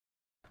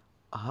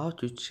How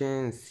to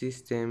change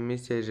system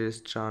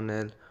messages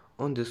channel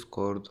on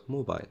Discord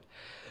mobile.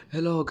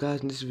 Hello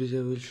guys, in this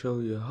video will show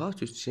you how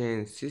to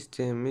change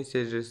system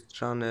messages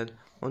channel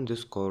on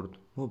Discord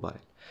mobile.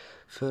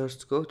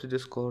 First go to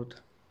Discord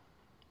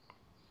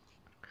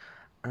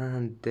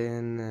and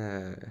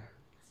then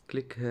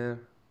click here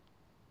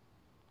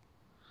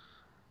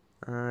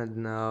and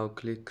now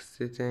click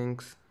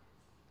settings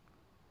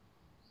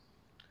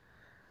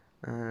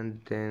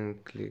and then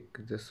click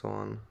this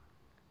one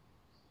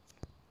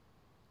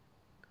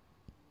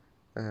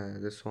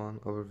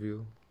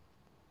overview,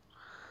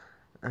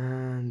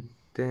 and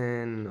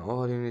then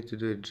all you need to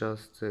do is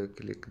just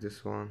click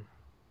this one,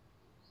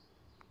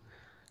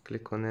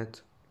 click on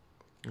it,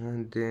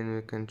 and then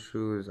you can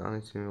choose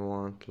anything you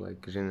want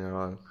like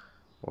general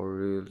or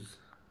rules,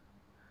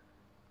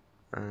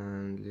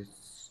 and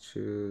let's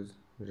choose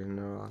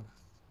general.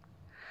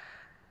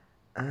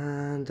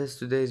 And that's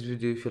today's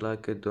video. If you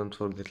like it, don't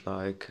forget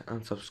like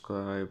and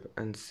subscribe,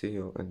 and see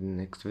you in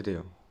the next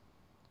video.